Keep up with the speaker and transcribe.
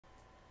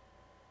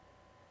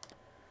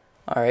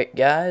Alright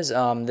guys,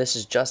 this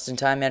is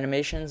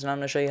JustinTimeAnimations and I'm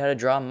going to show you how to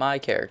draw my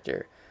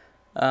character.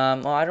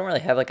 Well, I don't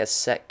really have like a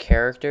set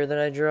character that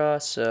I draw,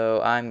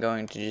 so I'm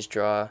going to just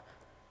draw...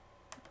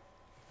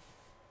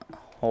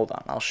 Hold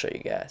on, I'll show you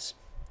guys.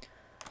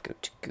 Go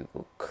to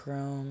Google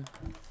Chrome.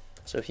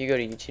 So if you go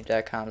to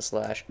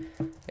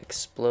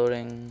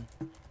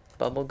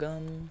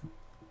youtube.com/explodingbubblegum,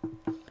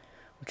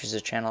 which is a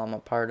channel I'm a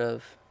part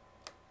of,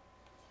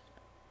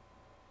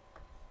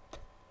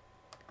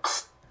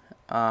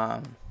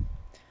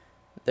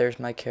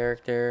 there's my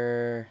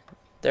character.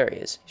 There he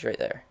is. He's right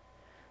there.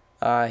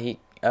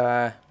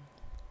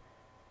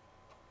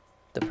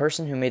 The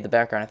person who made the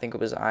background, I think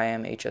it was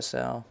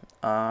IMHSL.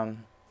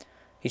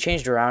 He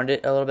changed around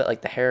it a little bit.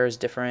 Like the hair is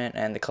different,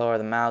 and the color of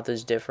the mouth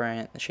is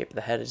different. The shape of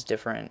the head is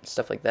different,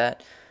 stuff like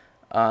that.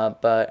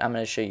 But I'm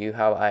going to show you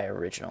how I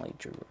originally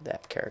drew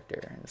that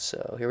character.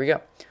 So here we go.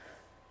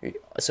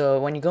 So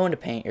when you go into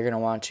Paint, you're going to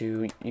want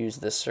to use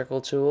the circle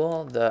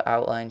tool, the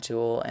outline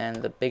tool, and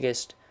the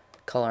biggest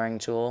coloring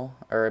tool,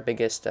 or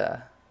biggest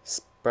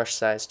brush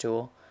size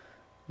tool.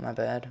 My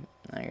bad.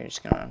 Now you're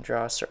just going to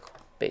draw a circle,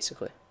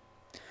 basically.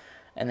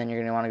 And then you're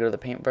going to want to go to the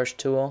paintbrush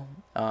tool,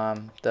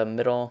 the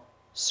middle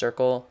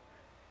circle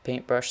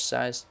paintbrush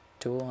size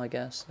tool, I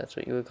guess that's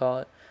what you would call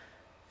it,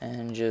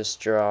 and just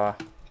draw.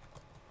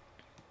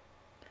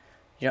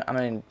 I'm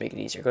going to make it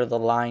easier. Go to the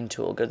line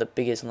tool, go to the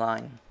biggest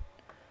line,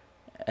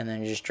 and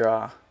then just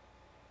draw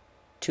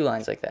 2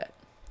 lines like that.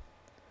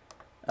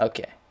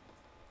 Okay.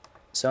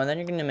 So and then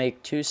you're going to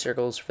make 2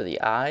 circles for the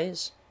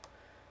eyes,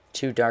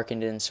 2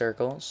 darkened in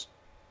circles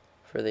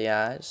for the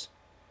eyes,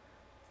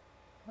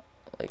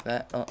 like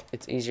that. Oh,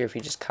 it's easier if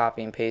you just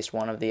copy and paste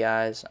one of the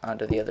eyes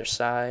onto the other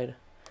side,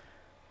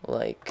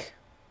 like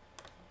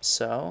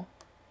so.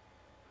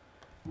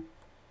 And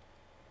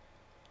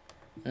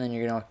then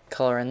you're going to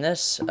color in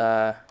this.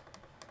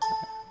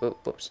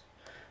 Whoops.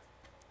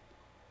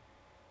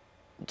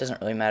 It doesn't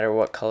really matter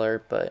what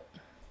color, but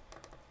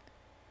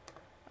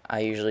I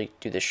usually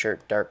do the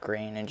shirt dark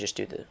green and just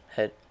do the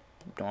head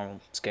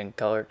normal skin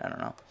colored. I don't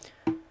know.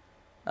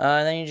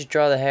 And then you just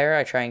draw the hair.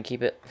 I try and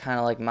keep it kind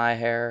of like my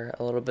hair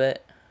a little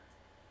bit.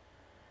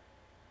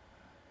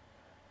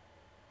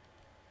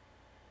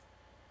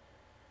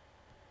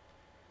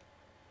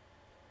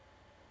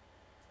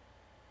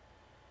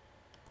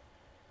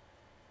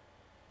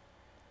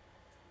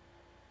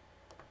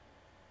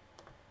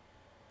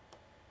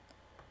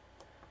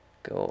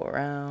 Go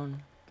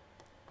around.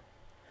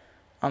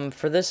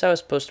 For this I was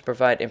supposed to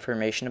provide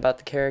information about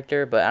the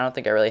character, but I don't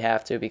think I really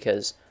have to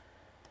because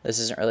this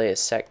isn't really a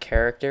set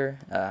character,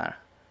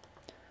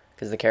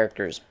 because the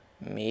character is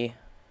me,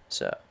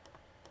 so.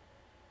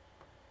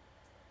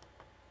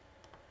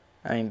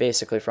 I mean,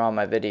 basically for all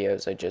my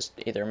videos, I just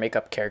either make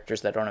up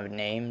characters that don't have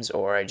names,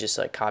 or I just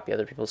like copy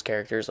other people's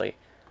characters. Like,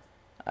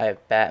 I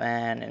have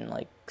Batman and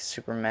like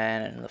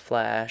Superman and the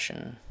Flash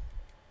and,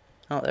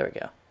 oh, there we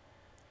go.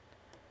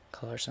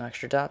 Color some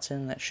extra dots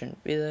in that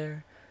shouldn't be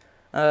there.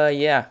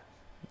 Yeah.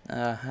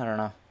 I don't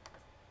know.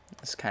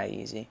 It's kind of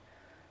easy.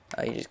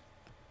 You just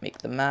make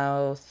the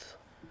mouth.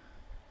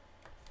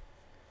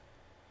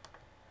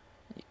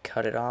 You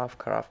cut off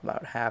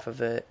about half of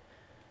it.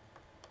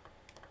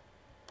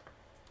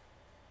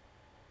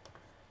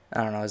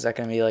 I don't know, is that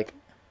going to be like...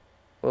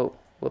 Whoa,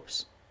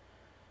 whoops.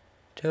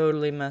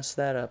 Totally messed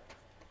that up.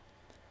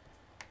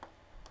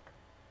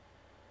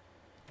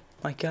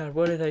 My god,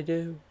 what did I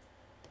do?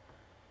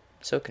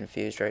 I'm so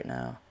confused right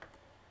now.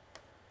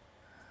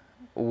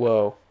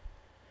 Whoa.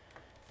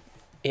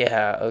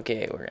 Yeah,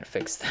 okay, we're gonna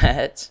fix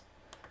that.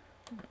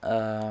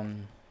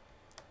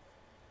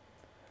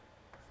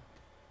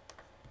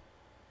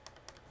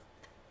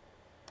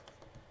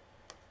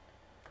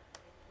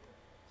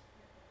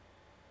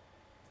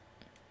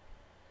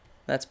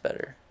 That's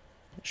better.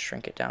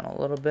 Shrink it down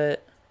a little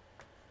bit.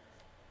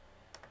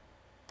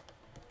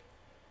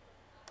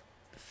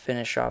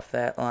 Finish off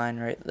that line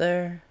right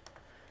there.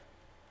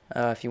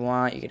 If you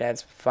want, you could add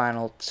some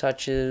final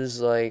touches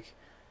like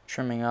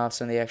trimming off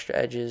some of the extra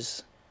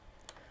edges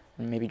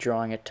and maybe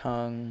drawing a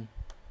tongue.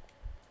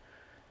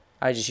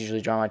 I just usually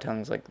draw my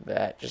tongues like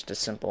that, just a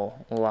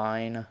simple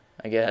line,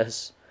 I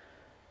guess.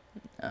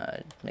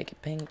 Make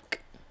it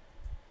pink.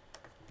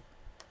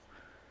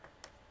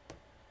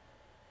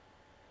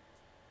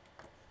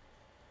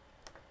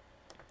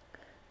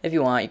 If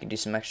you want, you can do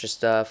some extra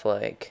stuff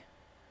like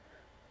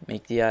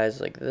make the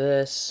eyes like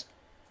this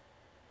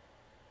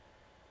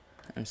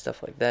and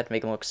stuff like that to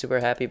make them look super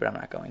happy, but I'm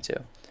not going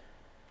to.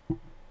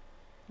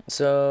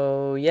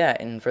 So yeah,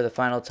 and for the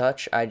final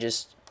touch, I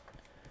just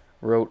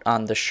wrote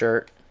on the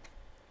shirt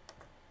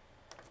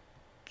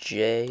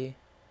J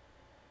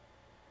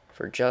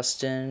for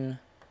Justin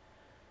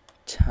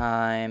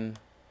Time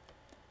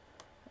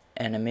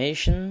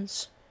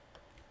Animations.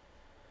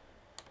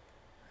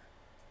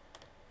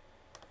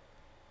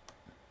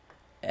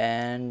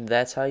 And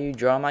that's how you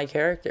draw my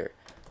character.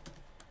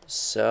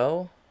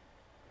 So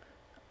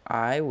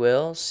I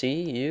will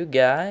see you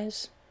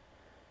guys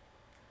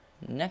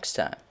next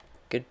time.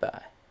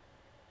 Goodbye.